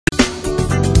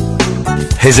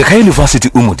Hezekiah University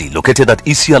Umudi, located at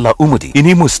Isiala Umudi in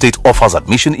Imo State, offers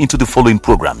admission into the following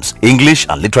programs: English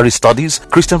and Literary Studies,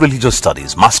 Christian Religious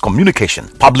Studies, Mass Communication,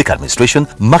 Public Administration,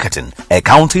 Marketing,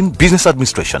 Accounting, Business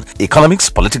Administration, Economics,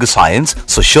 Political Science,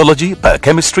 Sociology,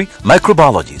 Biochemistry,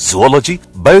 Microbiology, Zoology,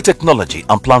 Biotechnology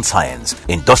and Plant Science,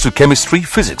 Industrial Chemistry,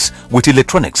 Physics, with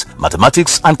Electronics,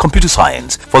 Mathematics and Computer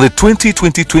Science. For the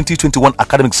 2020-2021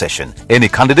 academic session, any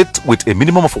candidate with a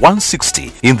minimum of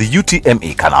 160 in the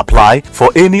UTME can apply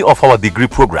for any of our degree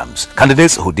programs.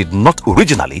 Candidates who did not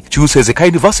originally choose Hezekiah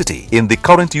University in the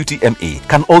current UTME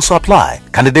can also apply.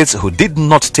 Candidates who did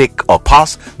not take or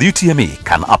pass the UTME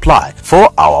can apply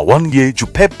for our one-year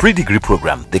JUPEP pre-degree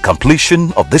program. The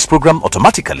completion of this program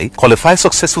automatically qualifies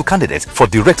successful candidates for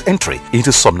direct entry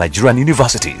into some Nigerian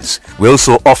universities. We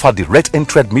also offer direct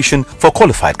entry admission for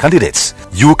qualified candidates.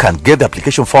 You can get the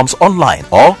application forms online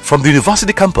or from the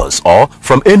university campus or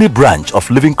from any branch of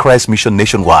Living Christ Mission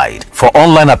nationwide. For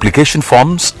online application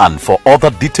forms and for other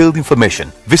detailed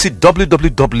information, visit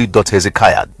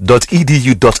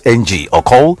www.hezekiah.edu.ng or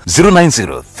call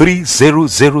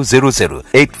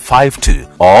 090-30000852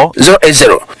 or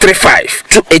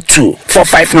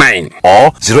 080-35-282-459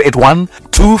 or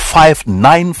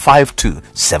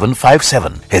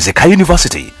 081-25952-757. Hezekiah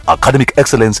University, academic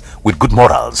excellence with good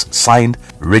morals. Signed,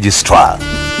 Registrar.